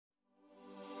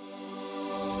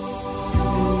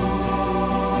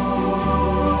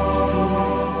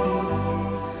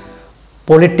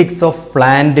Politics of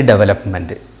planned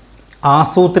development,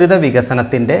 ആസൂത്രിത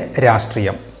വികസനത്തിൻ്റെ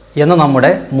രാഷ്ട്രീയം എന്ന നമ്മുടെ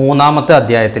മൂന്നാമത്തെ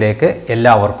അധ്യായത്തിലേക്ക്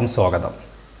എല്ലാവർക്കും സ്വാഗതം.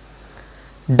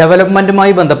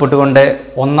 ഡെവലപ്മെൻറ്റുമായി ബന്ധപ്പെട്ടുകൊണ്ട്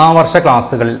ഒന്നാം വർഷ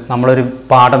ക്ലാസ്സുകളിൽ നമ്മളൊരു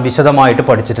പാഠം വിശദമായിട്ട്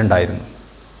പഠിച്ചിട്ടുണ്ടായിരുന്നു.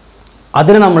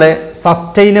 അതിന് നമ്മൾ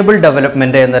സസ്റ്റൈനബിൾ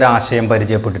ഡെവലപ്മെൻറ്റ് എന്നൊരു ആശയം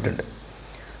പരിചയപ്പെട്ടിട്ടുണ്ട്.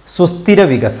 സുസ്ഥിര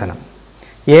വികസനം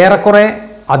ഏറെക്കുറെ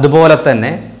അതുപോലെ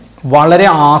തന്നെ വളരെ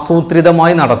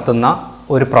ആസൂത്രിതമായി നടത്തുന്ന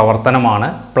ഒരു പ്രവർത്തനമാണ്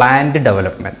പ്ലാൻഡ്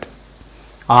ഡെവലപ്മെൻറ്റ്.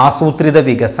 ആസൂത്രിത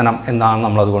വികസനം എന്നാണ്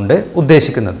നമ്മളതുകൊണ്ട്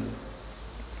ഉദ്ദേശിക്കുന്നത്.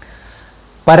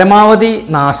 പരമാവധി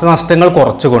നാശനഷ്ടങ്ങൾ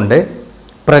കുറച്ചുകൊണ്ട്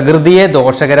പ്രകൃതിയെ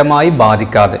ദോഷകരമായി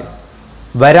ബാധിക്കാതെ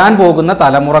വരാൻ പോകുന്ന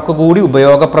തലമുറക്ക് കൂടി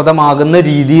ഉപയോഗപ്രദമാകുന്ന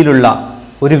രീതിയിലുള്ള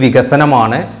ഒരു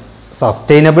വികസനമാണ്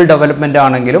സസ്റ്റൈനബിൾ ഡെവലപ്മെൻ്റ്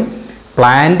ആണെങ്കിലും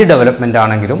പ്ലാൻഡ് ഡെവലപ്മെൻ്റ്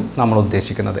ആണെങ്കിലും നമ്മൾ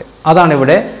ഉദ്ദേശിക്കുന്നത്. അതാണ്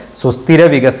ഇവിടെ സുസ്ഥിര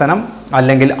വികസനം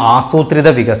അല്ലെങ്കിൽ ആസൂത്രിത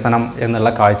വികസനം എന്നുള്ള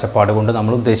കാഴ്ചപ്പാട് കൊണ്ട്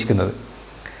നമ്മൾ ഉദ്ദേശിക്കുന്നത്.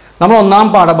 നമ്മൾ ഒന്നാം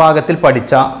പാഠഭാഗത്തിൽ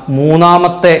പഠിച്ച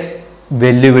മൂന്നാമത്തെ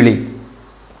വെല്ലുവിളി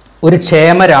ഒരു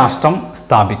ക്ഷേമരാഷ്ട്രം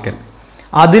സ്ഥാപിക്കൽ.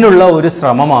 അതിനുള്ള ഒരു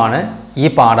ശ്രമമാണ് ഈ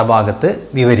പാഠഭാഗത്ത്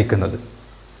വിവരിക്കുന്നത്.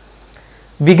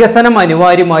 വികസനം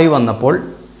അനിവാര്യമായി വന്നപ്പോൾ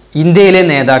ഇന്ത്യയിലെ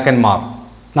നേതാക്കന്മാർ,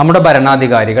 നമ്മുടെ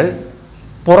ഭരണാധികാരികൾ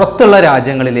പുറത്തുള്ള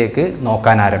രാജ്യങ്ങളിലേക്ക്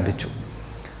നോക്കാൻ ആരംഭിച്ചു.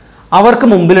 അവർക്ക്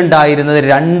മുമ്പിലുണ്ടായിരുന്നത്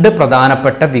രണ്ട്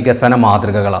പ്രധാനപ്പെട്ട വികസന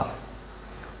മാതൃകകളാണ്.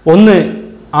 ഒന്ന്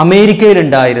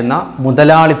അമേരിക്കയിലുണ്ടായിരുന്ന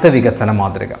മുതലാളിത്ത വികസന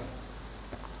മാതൃക,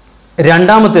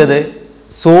 രണ്ടാമത്തേത്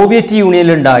സോവിയറ്റ്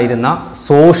യൂണിയനിലുണ്ടായിരുന്ന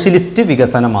സോഷ്യലിസ്റ്റ്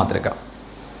വികസന മാതൃക.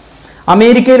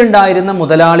 അമേരിക്കയിലുണ്ടായിരുന്ന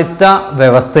മുതലാളിത്ത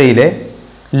വ്യവസ്ഥയിലെ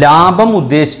ലാഭം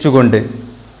ഉദ്ദേശിച്ചുകൊണ്ട്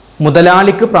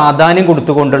മുതലാളിക്ക് പ്രാധാന്യം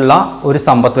കൊടുത്തുകൊണ്ടുള്ള ഒരു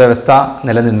സമ്പദ് വ്യവസ്ഥ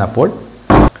നിലനിന്നപ്പോൾ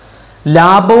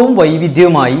ലാഭവും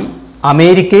വൈവിധ്യവുമായി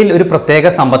അമേരിക്കയിൽ ഒരു പ്രത്യേക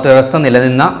സമ്പദ് വ്യവസ്ഥ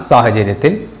നിലനിന്ന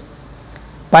സാഹചര്യത്തിൽ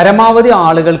പരമാവധി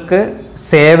ആളുകൾക്ക്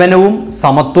സേവനവും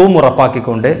സമത്വവും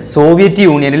ഉറപ്പാക്കിക്കൊണ്ട് സോവിയറ്റ്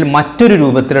യൂണിയനിൽ മറ്റൊരു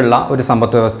രൂപത്തിലുള്ള ഒരു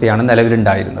സമ്പദ് വ്യവസ്ഥയാണ്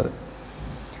നിലവിലുണ്ടായിരുന്നത്.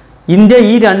 ഇന്ത്യ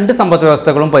ഈ രണ്ട് സമ്പദ്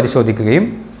വ്യവസ്ഥകളും പരിശോധിക്കുകയും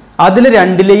അതിൽ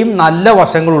രണ്ടിലെയും നല്ല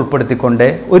വശങ്ങൾ ഉൾപ്പെടുത്തിക്കൊണ്ട്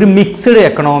ഒരു മിക്സ്ഡ്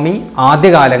എക്കണോമി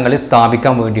ആദ്യകാലങ്ങളിൽ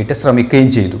സ്ഥാപിക്കാൻ വേണ്ടിയിട്ട്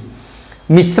ശ്രമിക്കുകയും ചെയ്തു.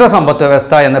 മിശ്ര സമ്പദ്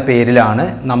വ്യവസ്ഥ എന്ന പേരിലാണ്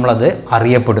നമ്മളത്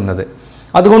അറിയപ്പെടുന്നത്.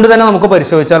 അതുകൊണ്ട് തന്നെ നമുക്ക്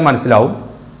പരിശോധിച്ചാൽ മനസ്സിലാവും,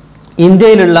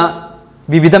 ഇന്ത്യയിലുള്ള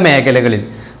വിവിധ മേഖലകളിൽ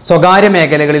സ്വകാര്യ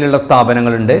മേഖലകളിലുള്ള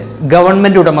സ്ഥാപനങ്ങളുണ്ട്,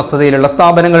 ഗവൺമെൻറ് ഉടമസ്ഥതയിലുള്ള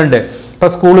സ്ഥാപനങ്ങളുണ്ട്. ഇപ്പോൾ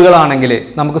സ്കൂളുകളാണെങ്കിൽ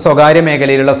നമുക്ക് സ്വകാര്യ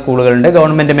മേഖലയിലുള്ള സ്കൂളുകളുണ്ട്,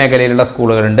 ഗവൺമെൻറ് മേഖലയിലുള്ള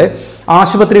സ്കൂളുകളുണ്ട്.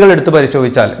 ആശുപത്രികൾ എടുത്ത്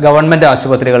പരിശോധിച്ചാൽ ഗവൺമെൻറ്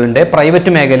ആശുപത്രികളുണ്ട്,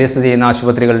 പ്രൈവറ്റ് മേഖലയിൽ സ്ഥിതി ചെയ്യുന്ന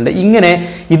ആശുപത്രികളുണ്ട്. ഇങ്ങനെ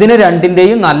ഇതിന്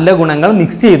രണ്ടിൻ്റെയും നല്ല ഗുണങ്ങൾ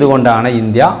മിക്സ് ചെയ്തുകൊണ്ടാണ്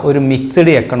ഇന്ത്യ ഒരു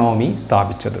മിക്സ്ഡ് എക്കണോമി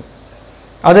സ്ഥാപിച്ചത്.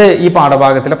 അത് ഈ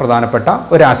പാഠഭാഗത്തിലെ പ്രധാനപ്പെട്ട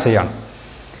ഒരാശയമാണ്.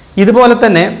 ഇതുപോലെ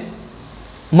തന്നെ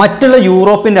മറ്റുള്ള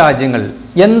യൂറോപ്യൻ രാജ്യങ്ങൾ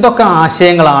എന്തൊക്കെ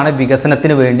ആശയങ്ങളാണ്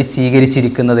വികസനത്തിന് വേണ്ടി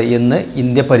സ്വീകരിച്ചിരിക്കുന്നത് എന്ന്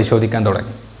ഇന്ത്യ പരിശോധിക്കാൻ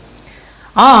തുടങ്ങി.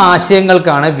 ആ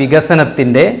ആശയങ്ങൾക്കാണ്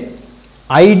വികസനത്തിൻ്റെ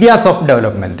ഐഡിയാസ് ഓഫ്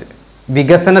ഡെവലപ്മെൻറ്റ്,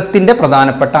 വികസനത്തിൻ്റെ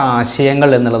പ്രധാനപ്പെട്ട ആശയങ്ങൾ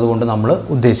എന്നുള്ളത് കൊണ്ട് നമ്മൾ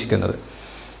ഉദ്ദേശിക്കുന്നത്.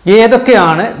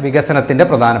 ഏതൊക്കെയാണ് വികസനത്തിൻ്റെ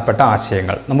പ്രധാനപ്പെട്ട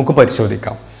ആശയങ്ങൾ നമുക്ക്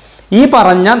പരിശോധിക്കാം. ഈ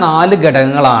പറഞ്ഞ 4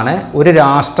 ഘടകങ്ങളാണ് ഒരു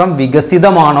രാഷ്ട്രം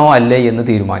വികസിതമാണോ അല്ലേ എന്ന്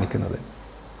തീരുമാനിക്കുന്നത്.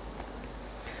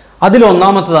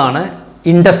 അതിലൊന്നാമത്തതാണ്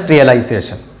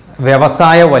ഇൻഡസ്ട്രിയലൈസേഷൻ,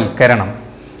 വ്യവസായവൽക്കരണം.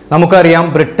 നമുക്കറിയാം,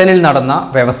 ബ്രിട്ടനിൽ നടന്ന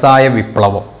വ്യവസായ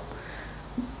വിപ്ലവം,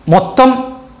 മൊത്തം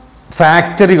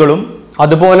ഫാക്ടറികളും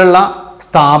അതുപോലുള്ള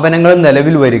സ്ഥാപനങ്ങളും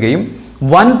നിലവിൽ വരികയും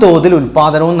വൻതോതിൽ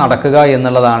ഉൽപ്പാദനവും നടക്കുക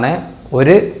എന്നുള്ളതാണ്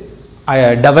ഒരു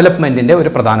ഡെവലപ്മെൻറ്റിൻ്റെ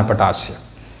ഒരു പ്രധാനപ്പെട്ട ആശയം.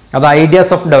 അത്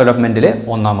ഐഡിയാസ് ഓഫ് ഡെവലപ്മെൻറ്റിൽ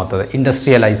ഒന്നാമത്തത്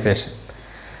ഇൻഡസ്ട്രിയലൈസേഷൻ.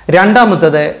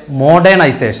 രണ്ടാമത്തത്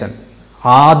മോഡേണൈസേഷൻ,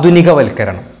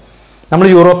 ആധുനികവൽക്കരണം. നമ്മൾ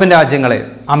യൂറോപ്യൻ രാജ്യങ്ങളെ,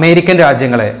 അമേരിക്കൻ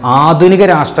രാജ്യങ്ങളെ ആധുനിക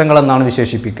രാഷ്ട്രങ്ങളെന്നാണ്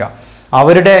വിശേഷിപ്പിക്കുക.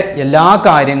 അവരുടെ എല്ലാ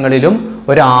കാര്യങ്ങളിലും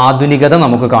ഒരു ആധുനികത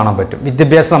നമുക്ക് കാണാൻ പറ്റും.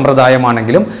 വിദ്യാഭ്യാസ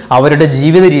സമ്പ്രദായമാണെങ്കിലും അവരുടെ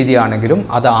ജീവിത രീതിയാണെങ്കിലും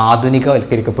അത്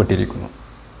ആധുനികവൽക്കരിക്കപ്പെട്ടിരിക്കുന്നു.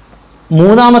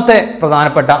 മൂന്നാമത്തെ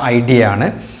പ്രധാനപ്പെട്ട ഐഡിയയാണ്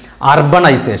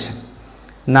അർബണൈസേഷൻ,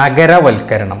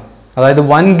 നഗരവൽക്കരണം. അതായത്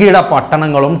വൻകിട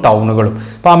പട്ടണങ്ങളും ടൗണുകളും.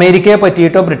 ഇപ്പോൾ അമേരിക്കയെ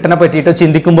പറ്റിയിട്ടോ ബ്രിട്ടനെ പറ്റിയിട്ടോ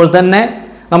ചിന്തിക്കുമ്പോൾ തന്നെ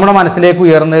നമ്മുടെ മനസ്സിലേക്ക്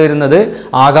ഉയർന്നു വരുന്നത്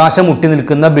ആകാശം മുട്ടി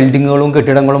നിൽക്കുന്ന ബിൽഡിങ്ങുകളും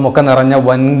കെട്ടിടങ്ങളും ഒക്കെ നിറഞ്ഞ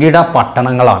വൻകിട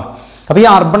പട്ടണങ്ങളാണ്. അപ്പോൾ ഈ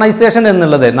അർബണൈസേഷൻ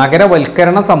എന്നുള്ളത്,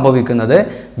 നഗരവൽക്കരണം സംഭവിക്കുന്നത്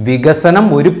വികസനം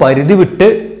ഒരു പരിധി വിട്ട്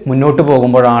മുന്നോട്ട്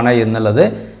പോകുമ്പോഴാണ് എന്നുള്ളത്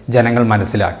ജനങ്ങൾ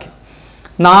മനസ്സിലാക്കി.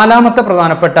 നാലാമത്തെ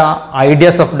പ്രധാനപ്പെട്ട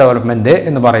ഐഡിയാസ് ഓഫ് ഡെവലപ്മെൻറ്റ്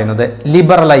എന്ന് പറയുന്നത്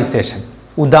ലിബറലൈസേഷൻ,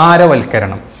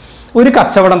 ഉദാരവൽക്കരണം. ഒരു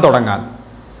കച്ചവടം തുടങ്ങാൻ,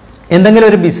 എന്തെങ്കിലും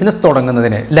ഒരു ബിസിനസ്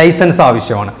തുടങ്ങുന്നതിന് ലൈസൻസ്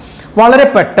ആവശ്യമാണ്. വളരെ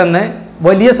പെട്ടെന്ന്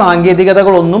വലിയ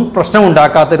സാങ്കേതികതകളൊന്നും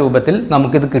പ്രശ്നമുണ്ടാക്കാത്ത രൂപത്തിൽ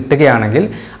നമുക്കിത് കിട്ടുകയാണെങ്കിൽ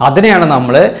അതിനെയാണ്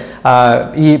നമ്മൾ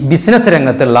ഈ ബിസിനസ്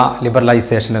രംഗത്തുള്ള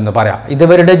ലിബറലൈസേഷൻ എന്ന് പറയാം.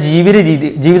 ഇവരുടെ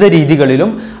ജീവിത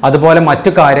രീതികളിലും അതുപോലെ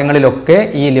മറ്റു കാര്യങ്ങളിലൊക്കെ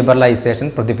ഈ ലിബറലൈസേഷൻ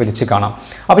പ്രതിഫലിച്ച് കാണാം.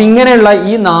 അപ്പോൾ ഇങ്ങനെയുള്ള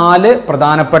ഈ 4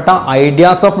 പ്രധാനപ്പെട്ട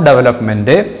ഐഡിയാസ് ഓഫ്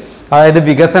ഡെവലപ്മെൻറ്റ്, അതായത്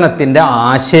വികസനത്തിൻ്റെ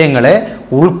ആശയങ്ങളെ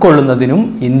ഉൾക്കൊള്ളുന്നതിനും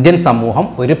ഇന്ത്യൻ സമൂഹം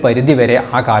ഒരു പരിധിവരെ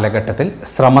ആ കാലഘട്ടത്തിൽ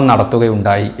ശ്രമം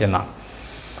നടത്തുകയുണ്ടായി എന്നാണ്.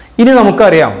 ഇനി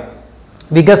നമുക്കറിയാം,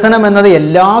 വികസനം എന്നത്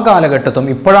എല്ലാ കാലഘട്ടത്തും,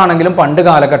 ഇപ്പോഴാണെങ്കിലും പണ്ട്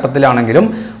കാലഘട്ടത്തിലാണെങ്കിലും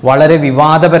വളരെ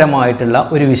വിവാദപരമായിട്ടുള്ള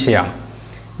ഒരു വിഷയമാണ്.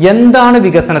 എന്താണ്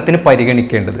വികസനത്തിന്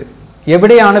പരിഗണിക്കേണ്ടത്,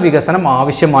 എവിടെയാണ് വികസനം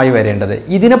ആവശ്യമായി വരേണ്ടത്,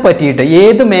 ഇതിനെ പറ്റിയിട്ട്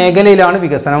ഏത് മേഖലയിലാണ്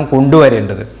വികസനം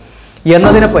കൊണ്ടുവരേണ്ടത്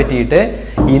എന്നതിനെ പറ്റിയിട്ട്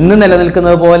ഇന്ന്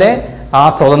നിലനിൽക്കുന്നത് പോലെ ആ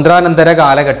സ്വതന്ത്രാനന്തര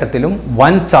കാലഘട്ടത്തിലും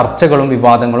വൻ ചർച്ചകളും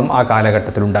വിവാദങ്ങളും ആ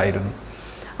കാലഘട്ടത്തിലുണ്ടായിരുന്നു.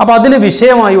 അപ്പോൾ അതിൽ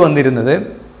വിഷയമായി വന്നിരുന്നത്,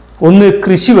 ഒന്ന്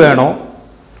കൃഷി വേണോ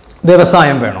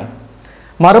വ്യവസായം വേണോ,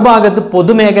 മറുഭാഗത്ത്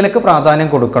പൊതുമേഖലയ്ക്ക് പ്രാധാന്യം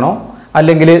കൊടുക്കണോ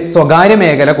അല്ലെങ്കിൽ സ്വകാര്യ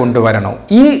മേഖല കൊണ്ടുവരണോ,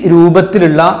 ഈ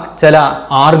രൂപത്തിലുള്ള ചില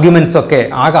ആർഗ്യുമെൻറ്റ്സ് ഒക്കെ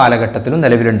ആ കാലഘട്ടത്തിലും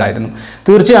നിലവിലുണ്ടായിരുന്നു.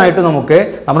 തീർച്ചയായിട്ടും നമുക്ക്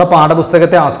നമ്മുടെ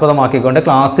പാഠപുസ്തകത്തെ ആസ്പദമാക്കിക്കൊണ്ട്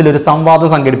ക്ലാസ്സിൽ ഒരു സംവാദം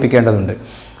സംഘടിപ്പിക്കേണ്ടതുണ്ട്.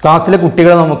 ക്ലാസ്സിലെ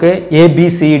കുട്ടികളെ നമുക്ക്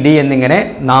ABCD എന്നിങ്ങനെ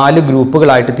 4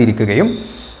 ഗ്രൂപ്പുകളായിട്ട് തിരിക്കുകയും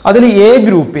അതിൽ A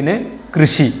ഗ്രൂപ്പിന്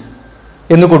കൃഷി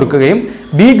എന്ന് കൊടുക്കുകയും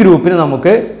B ഗ്രൂപ്പിന്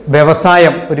നമുക്ക്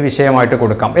വ്യവസായം ഒരു വിഷയമായിട്ട്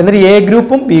കൊടുക്കാം. എന്നിട്ട് A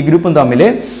ഗ്രൂപ്പും B ഗ്രൂപ്പും തമ്മിൽ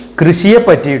കൃഷിയെ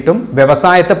പറ്റിയിട്ടും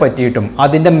വ്യവസായത്തെ പറ്റിയിട്ടും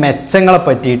അതിൻ്റെ മെച്ചങ്ങളെ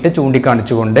പറ്റിയിട്ട്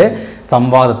ചൂണ്ടിക്കാണിച്ചുകൊണ്ട്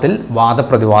സംവാദത്തിൽ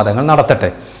വാദപ്രതിവാദങ്ങൾ നടത്തട്ടെ.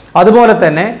 അതുപോലെ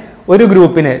തന്നെ ഒരു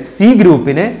ഗ്രൂപ്പിന് C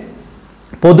ഗ്രൂപ്പിന്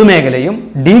പൊതുമേഖലയും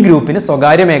D ഗ്രൂപ്പിന്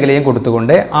സ്വകാര്യ മേഖലയും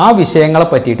കൊടുത്തുകൊണ്ട് ആ വിഷയങ്ങളെ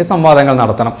പറ്റിയിട്ട് സംവാദങ്ങൾ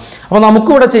നടത്തണം. അപ്പോൾ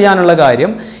നമുക്കിവിടെ ചെയ്യാനുള്ള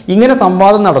കാര്യം, ഇങ്ങനെ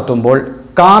സംവാദം നടത്തുമ്പോൾ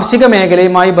കാർഷിക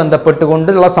മേഖലയുമായി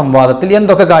ബന്ധപ്പെട്ടുകൊണ്ടുള്ള സംവാദത്തിൽ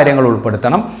എന്തൊക്കെ കാര്യങ്ങൾ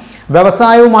ഉൾപ്പെടുത്തണം,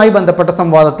 വ്യവസായവുമായി ബന്ധപ്പെട്ട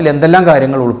സംവാദത്തിൽ എന്തെല്ലാം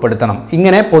കാര്യങ്ങൾ ഉൾപ്പെടുത്തണം,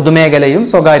 ഇങ്ങനെ പൊതുമേഖലയും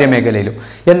സ്വകാര്യ മേഖലയിലും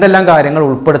എന്തെല്ലാം കാര്യങ്ങൾ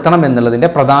ഉൾപ്പെടുത്തണം എന്നുള്ളതിൻ്റെ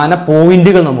പ്രധാന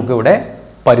പോയിന്റുകൾ നമുക്കിവിടെ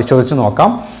പരിശോധിച്ച്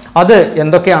നോക്കാം. അത്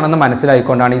എന്തൊക്കെയാണെന്ന്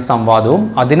മനസ്സിലായിക്കൊണ്ടാണ് ഈ സംവാദവും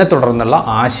അതിനെ തുടർന്നുള്ള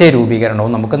ആശയ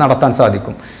രൂപീകരണവും നമുക്ക് നടത്താൻ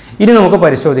സാധിക്കും. ഇനി നമുക്ക്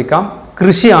പരിശോധിക്കാം,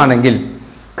 കൃഷിയാണെങ്കിൽ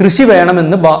കൃഷി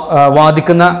വേണമെന്ന്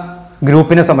വാദിക്കുന്ന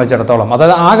ഗ്രൂപ്പിനെ സംബന്ധിച്ചിടത്തോളം,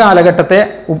 അതായത് ആ കാലഘട്ടത്തെ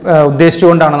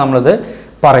ഉദ്ദേശിച്ചുകൊണ്ടാണ് നമ്മളിത്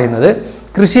പറയുന്നത്.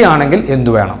 കൃഷിയാണെങ്കിൽ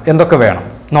എന്തൊക്കെ വേണം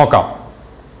നോക്കാം.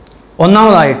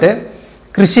 ഒന്നാമതായിട്ട്,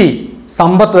 കൃഷി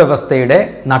സമ്പദ് വ്യവസ്ഥയുടെ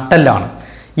നട്ടെല്ലാണ്.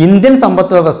 ഇന്ത്യൻ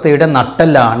സമ്പദ് വ്യവസ്ഥയുടെ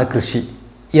നട്ടെല്ലാണ് കൃഷി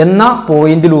എന്ന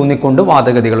പോയിന്റിൽ ഊന്നിക്കൊണ്ട്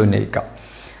വാദഗതികൾ ഉന്നയിക്കാം.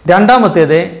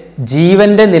 രണ്ടാമത്തേത്,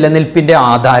 ജീവൻ്റെ നിലനിൽപ്പിൻ്റെ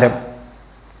ആധാരം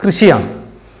കൃഷിയാണ്.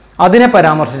 അതിനെ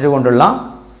പരാമർശിച്ചുകൊണ്ടുള്ള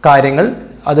കാര്യങ്ങൾ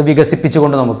അത്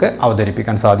വികസിപ്പിച്ചുകൊണ്ട് നമുക്ക്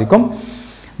അവതരിപ്പിക്കാൻ സാധിക്കും.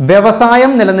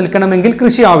 വ്യവസായം നിലനിൽക്കണമെങ്കിൽ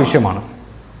കൃഷി ആവശ്യമാണ്.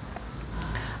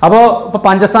 അപ്പോൾ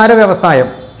പഞ്ചസാര വ്യവസായം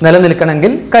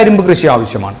നിലനിൽക്കണമെങ്കിൽ കരിമ്പ് കൃഷി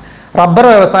ആവശ്യമാണ്. റബ്ബർ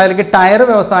വ്യവസായം അല്ലെങ്കിൽ ടയർ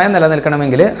വ്യവസായം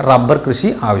നിലനിൽക്കണമെങ്കിൽ റബ്ബർ കൃഷി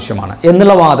ആവശ്യമാണ്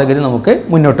എന്നുള്ള വാദഗതി നമുക്ക്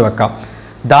മുന്നോട്ട് വെക്കാം.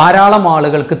 ധാരാളം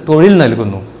ആളുകൾക്ക് തൊഴിൽ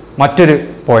നൽകുന്നു, മറ്റൊരു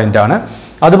പോയിന്റാണ്.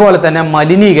 അതുപോലെ തന്നെ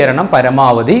മലിനീകരണം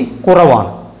പരമാവധി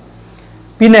കുറവാണ്.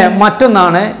 പിന്നെ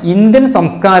മറ്റൊന്നാണ്, ഇന്ത്യൻ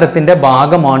സംസ്കാരത്തിൻ്റെ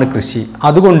ഭാഗമാണ് കൃഷി.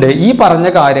 അതുകൊണ്ട് ഈ പറഞ്ഞ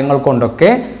കാര്യങ്ങൾ കൊണ്ടൊക്കെ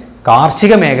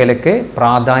കാർഷിക മേഖലയ്ക്ക്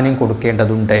പ്രാധാന്യം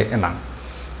കൊടുക്കേണ്ടതുണ്ട് എന്നാണ്.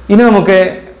 ഇനി നമുക്ക്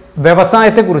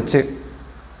വ്യവസായത്തെക്കുറിച്ച്,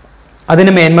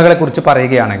 അതിൻ്റെ മേന്മകളെക്കുറിച്ച്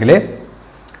പറയുകയാണെങ്കിൽ,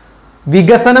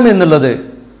 വികസനം എന്നുള്ളത്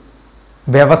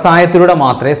വ്യവസായത്തിലൂടെ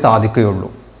മാത്രമേ സാധിക്കുകയുള്ളൂ.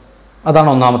 അതാണ്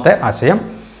ഒന്നാമത്തെ ആശയം.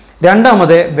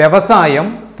 രണ്ടാമത്, വ്യവസായം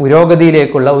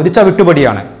പുരോഗതിയിലേക്കുള്ള ഒരു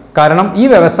ചവിട്ടുപടിയാണ്. കാരണം ഈ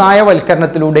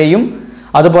വ്യവസായവൽക്കരണത്തിലൂടെയും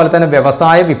അതുപോലെ തന്നെ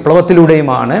വ്യവസായ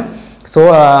വിപ്ലവത്തിലൂടെയുമാണ്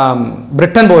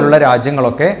ബ്രിട്ടൻ പോലുള്ള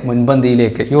രാജ്യങ്ങളൊക്കെ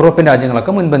മുൻപന്തിയിലേക്ക്, യൂറോപ്യൻ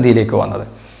രാജ്യങ്ങളൊക്കെ മുൻപന്തിയിലേക്ക് വന്നത്.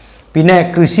 പിന്നെ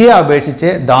കൃഷിയെ അപേക്ഷിച്ച്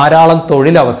ധാരാളം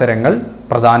തൊഴിലവസരങ്ങൾ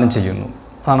പ്രദാനം ചെയ്യുന്നു.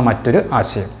 അതാണ് മറ്റൊരു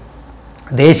ആശയം.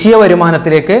 ദേശീയ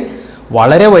വരുമാനത്തിലേക്ക്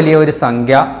വളരെ വലിയ ഒരു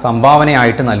സംഖ്യ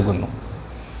സംഭാവനയായിട്ട് നൽകുന്നു.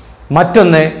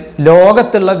 മറ്റൊന്ന്,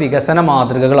 ലോകത്തുള്ള വികസന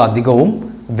മാതൃകകൾ അധികവും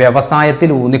വ്യവസായത്തിൽ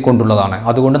ഊന്നിക്കൊണ്ടുള്ളതാണ്.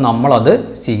 അതുകൊണ്ട് നമ്മളത്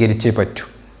സ്വീകരിച്ചേ പറ്റൂ.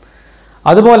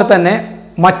 അതുപോലെ തന്നെ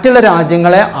മറ്റുള്ള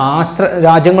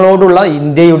രാജ്യങ്ങളോടുള്ള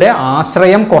ഇന്ത്യയുടെ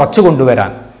ആശ്രയം കുറച്ചു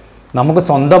കൊണ്ടുവരാൻ നമുക്ക്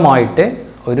സ്വന്തമായിട്ട്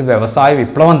ഒരു വ്യവസായ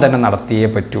വിപ്ലവം തന്നെ നടത്തിയേ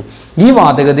പറ്റൂ. ഈ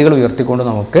വാദഗതികൾ ഉയർത്തിക്കൊണ്ട്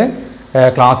നമുക്ക്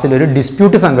ക്ലാസ്സിൽ ഒരു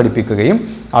ഡിസ്പ്യൂട്ട് സംഘടിപ്പിക്കുകയും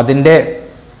അതിൻ്റെ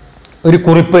ഒരു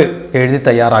കുറിപ്പ് എഴുതി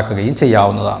തയ്യാറാക്കുകയും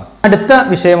ചെയ്യാവുന്നതാണ്. അടുത്ത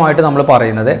വിഷയമായിട്ട് നമ്മൾ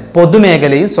പറയുന്നത്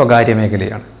പൊതുമേഖലയും സ്വകാര്യ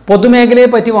മേഖലയാണ്. പൊതുമേഖലയെ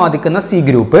പറ്റി വാദിക്കുന്ന C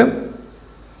ഗ്രൂപ്പ്,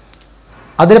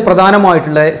 അതിൽ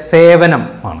പ്രധാനമായിട്ടുള്ള സേവനം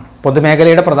ആണ്.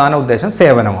 പൊതുമേഖലയുടെ പ്രധാന ഉദ്ദേശം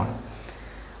സേവനമാണ്.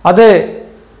 അത്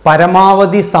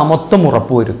പരമാവധി സമത്വം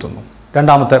ഉറപ്പുവരുത്തുന്നു,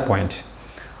 രണ്ടാമത്തെ പോയിന്റ്.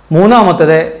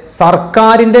 മൂന്നാമത്തേത്,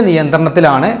 സർക്കാരിൻ്റെ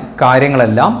നിയന്ത്രണത്തിലാണ്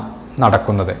കാര്യങ്ങളെല്ലാം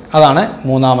നടക്കുന്നത്. അതാണ്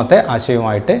മൂന്നാമത്തെ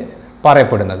ആശയവുമായിട്ട്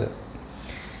പറയപ്പെടുന്നത്.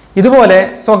 ഇതുപോലെ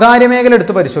സ്വകാര്യ മേഖല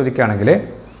എടുത്ത് പരിശോധിക്കുകയാണെങ്കിൽ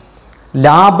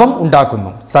ലാഭം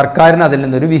ഉണ്ടാക്കുന്നു, സർക്കാരിന് അതിൽ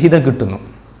നിന്നൊരു വിഹിതം കിട്ടുന്നു.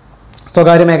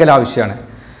 സ്വകാര്യ മേഖല ആവശ്യമാണ്.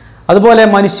 അതുപോലെ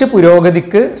മനുഷ്യ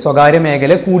പുരോഗതിക്ക് സ്വകാര്യ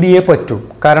മേഖല കൂടിയേ പറ്റൂ.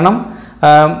 കാരണം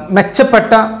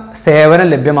മെച്ചപ്പെട്ട സേവനം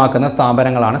ലഭ്യമാക്കുന്ന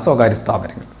സ്ഥാപനങ്ങളാണ് സ്വകാര്യ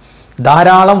സ്ഥാപനങ്ങൾ.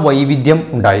 ധാരാളം വൈവിധ്യം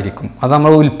ഉണ്ടായിരിക്കും. അത്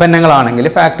നമ്മൾ ഉൽപ്പന്നങ്ങളാണെങ്കിൽ,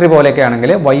 ഫാക്ടറി പോലെയൊക്കെ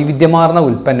ആണെങ്കിൽ വൈവിധ്യമാർന്ന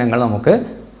ഉൽപ്പന്നങ്ങൾ നമുക്ക്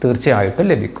തീർച്ചയായിട്ടും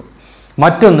ലഭിക്കും.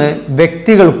 മറ്റൊന്ന്,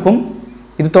 വ്യക്തികൾക്കും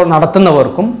ഇത്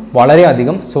നടത്തുന്നവർക്കും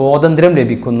വളരെയധികം സ്വാതന്ത്ര്യം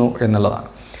ലഭിക്കുന്നു എന്നുള്ളതാണ്.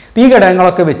 ഈ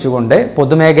ഘടകങ്ങളൊക്കെ വെച്ചുകൊണ്ട്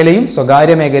പൊതുമേഖലയും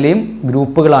സ്വകാര്യ മേഖലയും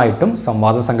ഗ്രൂപ്പുകളായിട്ടും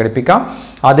സംവാദം സംഘടിപ്പിക്കാം.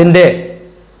 അതിൻ്റെ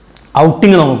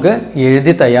ഔട്ടിങ് നമുക്ക്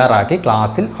എഴുതി തയ്യാറാക്കി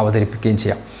ക്ലാസ്സിൽ അവതരിപ്പിക്കുകയും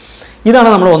ചെയ്യാം. ഇതാണ്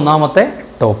നമ്മൾ ഒന്നാമത്തെ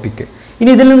ടോപ്പിക്ക്.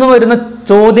 ഇനി ഇതിൽ നിന്ന് വരുന്ന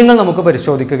ചോദ്യങ്ങൾ നമുക്ക്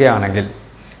പരിശോധിക്കുകയാണെങ്കിൽ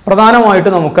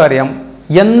പ്രധാനമായിട്ടും നമുക്കറിയാം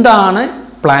എന്താണ്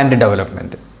പ്ലാൻഡ്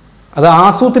ഡെവലപ്മെൻറ്റ്, അത്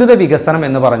ആസൂത്രിത വികസനം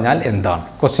എന്ന് പറഞ്ഞാൽ എന്താണ്?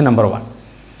 Question number 1.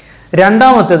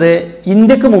 രണ്ടാമത്തേത്,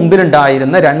 ഇന്ത്യക്ക്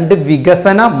മുമ്പിലുണ്ടായിരുന്ന 2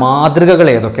 വികസന മാതൃകകൾ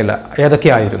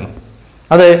ഏതൊക്കെയായിരുന്നു?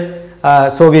 അത്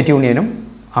സോവിയറ്റ് യൂണിയനും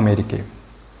അമേരിക്കയും.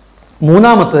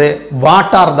 മൂന്നാമത്തേത്,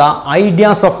 what are the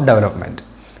ideas of development,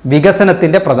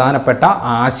 വികസനത്തിൻ്റെ പ്രധാനപ്പെട്ട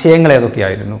ആശയങ്ങൾ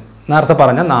ഏതൊക്കെയായിരുന്നു? നേരത്തെ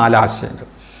പറഞ്ഞ 4 ആശയങ്ങൾ.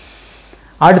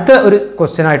 അടുത്ത ഒരു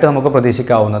ക്വസ്റ്റ്യനായിട്ട് നമുക്ക്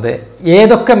പ്രതീക്ഷിക്കാവുന്നത്,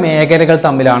 ഏതൊക്കെ മേഖലകൾ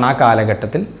തമ്മിലാണ് ആ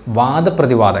കാലഘട്ടത്തിൽ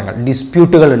വാദപ്രതിവാദങ്ങൾ,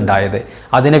 ഡിസ്പ്യൂട്ടുകൾ ഉണ്ടായത്,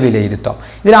 അതിനെ വിലയിരുത്താം.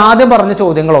 ഇതിൽ ആദ്യം പറഞ്ഞ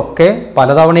ചോദ്യങ്ങളൊക്കെ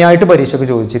പലതവണയായിട്ട് പരീക്ഷയ്ക്ക്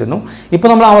ചോദിച്ചിരുന്നു. ഇപ്പോൾ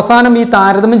നമ്മൾ അവസാനം ഈ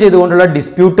താരതമ്യം ചെയ്തുകൊണ്ടുള്ള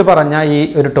ഡിസ്പ്യൂട്ട് പറഞ്ഞ ഈ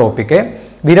ഒരു ടോപ്പിക്ക്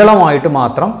വിരളമായിട്ട്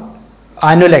മാത്രം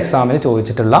ആനുവൽ എക്സാമിന്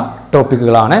ചോദിച്ചിട്ടുള്ള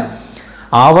ടോപ്പിക്കുകളാണ്.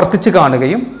 ആവർത്തിച്ച്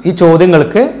കാണുകയും ഈ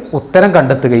ചോദ്യങ്ങൾക്ക് ഉത്തരം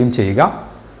കണ്ടെത്തുകയും ചെയ്യുക.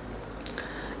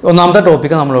 ഒന്നാമത്തെ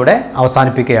ടോപ്പിക്ക് നമ്മളിവിടെ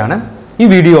അവസാനിപ്പിക്കുകയാണ്. ഈ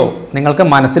വീഡിയോ നിങ്ങൾക്ക്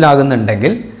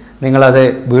മനസ്സിലാകുന്നുണ്ടെങ്കിൽ നിങ്ങളത്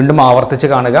വീണ്ടും ആവർത്തിച്ച്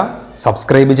കാണുക,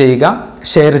 സബ്സ്ക്രൈബ് ചെയ്യുക,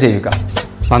 ഷെയർ ചെയ്യുക.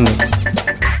 നന്ദി.